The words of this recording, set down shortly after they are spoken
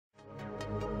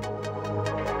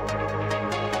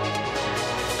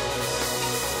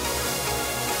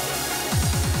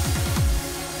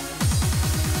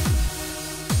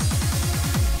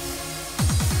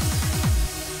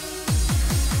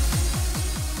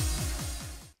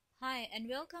Hi, and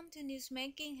welcome to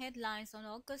Newsmaking Headlines on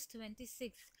August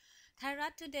 26th.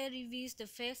 Thairat today reveals the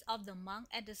face of the monk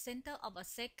at the center of a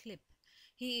sex clip.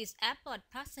 He is Abbot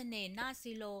Prasane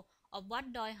Nasilo of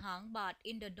Wat Doi Hang Bat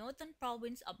in the northern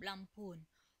province of Lamphun,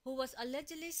 who was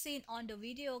allegedly seen on the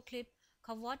video clip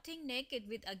cavorting naked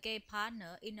with a gay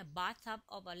partner in a bathtub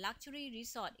of a luxury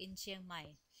resort in Chiang Mai.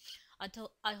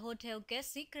 A hotel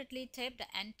guest secretly taped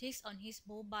the antics on his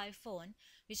mobile phone,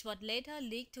 which was later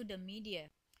leaked to the media.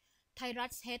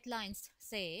 Thairat's headlines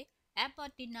say,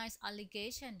 Abbott denies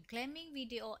allegation, claiming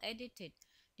video edited.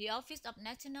 The Office of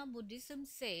National Buddhism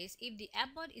says if the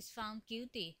Abbot is found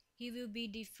guilty, he will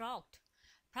be defrocked.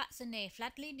 Pratsane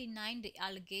flatly denied the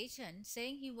allegation,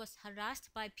 saying he was harassed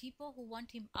by people who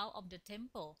want him out of the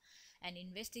temple. An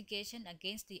investigation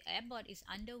against the Abbot is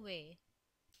underway.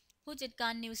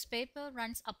 Pujatkan newspaper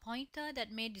runs a pointer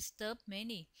that may disturb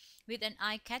many, with an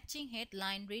eye-catching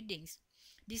headline readings.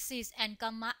 Disease and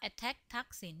karma attack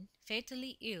Thaksin,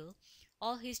 fatally ill.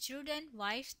 All his children,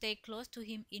 wives stay close to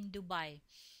him in Dubai.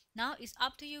 Now it's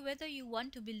up to you whether you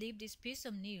want to believe this piece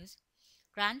of news.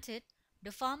 Granted,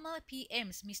 the former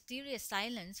PM's mysterious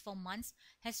silence for months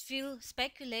has fueled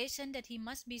speculation that he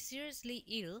must be seriously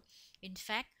ill. In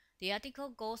fact, the article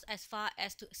goes as far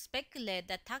as to speculate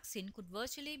that Thaksin could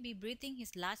virtually be breathing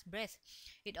his last breath.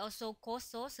 It also quotes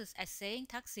sources as saying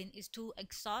Thaksin is too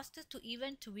exhausted to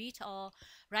even tweet or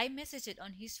write messages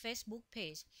on his Facebook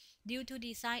page due to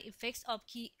the side effects of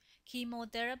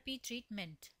chemotherapy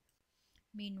treatment.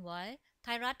 Meanwhile,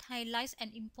 Thairat highlights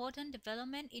an important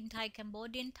development in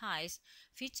Thai-Cambodian ties,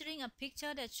 featuring a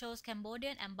picture that shows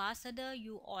Cambodian Ambassador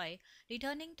Yu Oi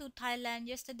returning to Thailand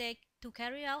yesterday to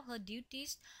carry out her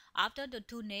duties after the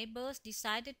two neighbors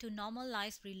decided to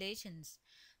normalize relations.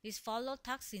 This followed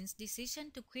Thaksin's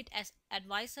decision to quit as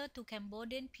advisor to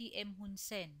Cambodian PM Hun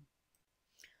Sen.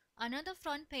 Another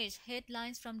front page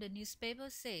headlines from the newspaper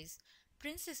says,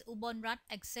 Princess Ubonrat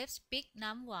accepts Pik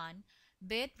Namwan,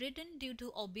 bedridden due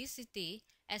to obesity,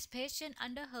 as patient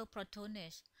under her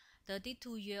patronage.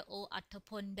 32-year-old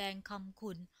Attapon Dang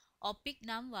Kamkun, or Pik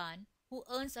Namwan, who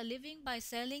earns a living by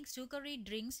selling sugary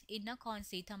drinks in Nakhon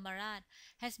Si Thammarat,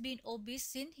 has been obese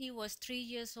since he was 3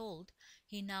 years old.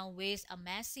 He now weighs a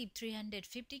massive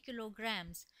 350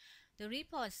 kilograms. The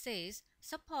report says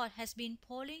support has been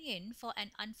pouring in for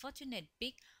an unfortunate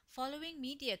Pik following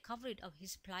media coverage of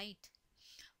his plight.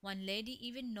 One lady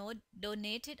even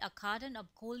donated a carton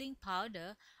of cooling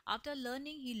powder after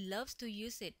learning he loves to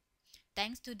use it.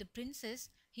 Thanks to the princess,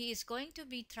 he is going to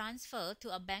be transferred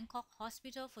to a Bangkok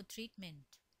hospital for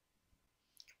treatment.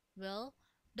 Well,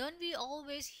 don't we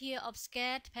always hear of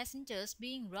scared passengers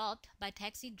being robbed by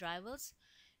taxi drivers?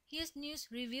 Here's news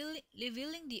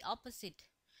revealing the opposite.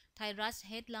 Thairat's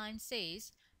headline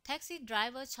says, Taxi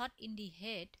driver shot in the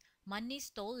head, money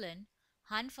stolen,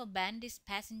 hunt for bandit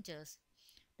passengers.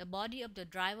 The body of the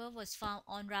driver was found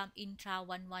on Ram Intra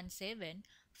 117,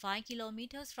 5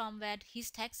 kilometers from where his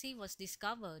taxi was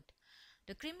discovered.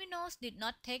 The criminals did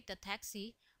not take the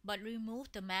taxi, but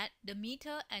removed the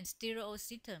meter and stereo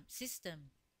system.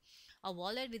 A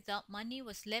wallet without money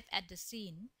was left at the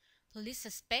scene. Police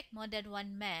suspect more than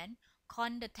one man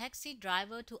conned the taxi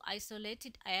driver to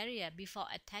isolated area before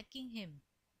attacking him.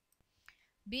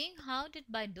 Being hounded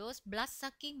by those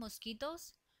blood-sucking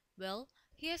mosquitoes? Well,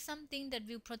 here's something that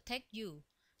will protect you.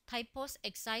 Thai Post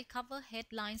Excite cover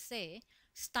headlines say,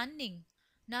 Stunning!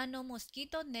 Nano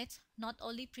mosquito nets not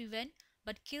only prevent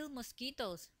but kill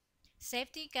mosquitoes.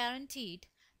 Safety guaranteed,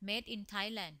 made in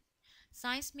Thailand.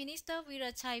 Science Minister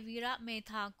Virachai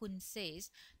Virametha says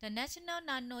the National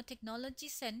Nanotechnology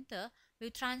Center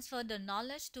will transfer the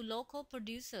knowledge to local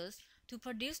producers to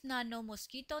produce nano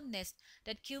mosquito nets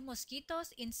that kill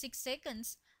mosquitoes in 6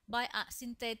 seconds by a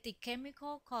synthetic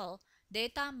chemical called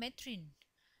datametrin.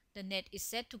 The net is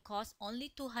said to cost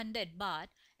only 200 baht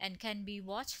and can be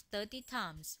watched 30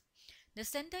 times. The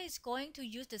center is going to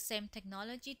use the same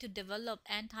technology to develop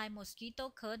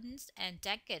anti-mosquito curtains and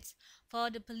jackets for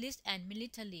the police and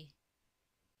military.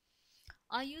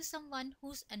 Are you someone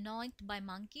who's annoyed by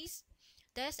monkeys?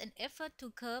 There's an effort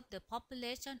to curb the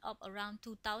population of around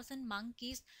 2,000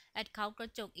 monkeys at Khao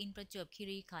Krachok in Prachuap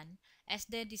Khiri Khan as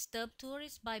they disturb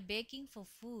tourists by begging for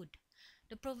food.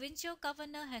 The provincial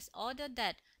governor has ordered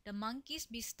that the monkeys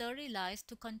be sterilized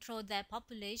to control their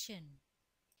population.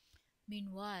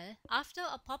 Meanwhile, after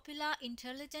a popular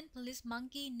intelligent police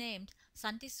monkey named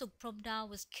Santisuk Promdao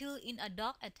was killed in a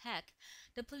dog attack,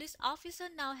 the police officer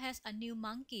now has a new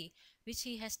monkey, which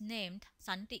he has named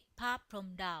Santipap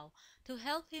Promdao, to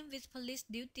help him with police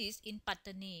duties in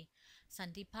Pattani.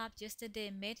 Santipap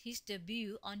yesterday made his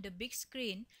debut on the big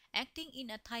screen, acting in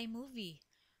a Thai movie.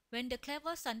 When the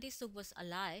clever Santisuk was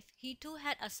alive, he too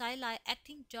had a sideline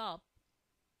acting job.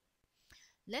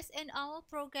 Let's end our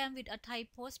program with a Thai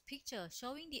post picture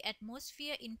showing the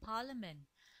atmosphere in Parliament.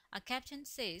 A caption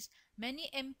says, "Many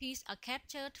MPs are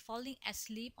captured falling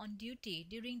asleep on duty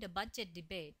during the budget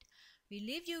debate." We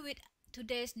leave you with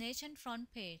today's Nation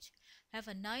front page. Have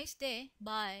a nice day.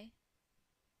 Bye.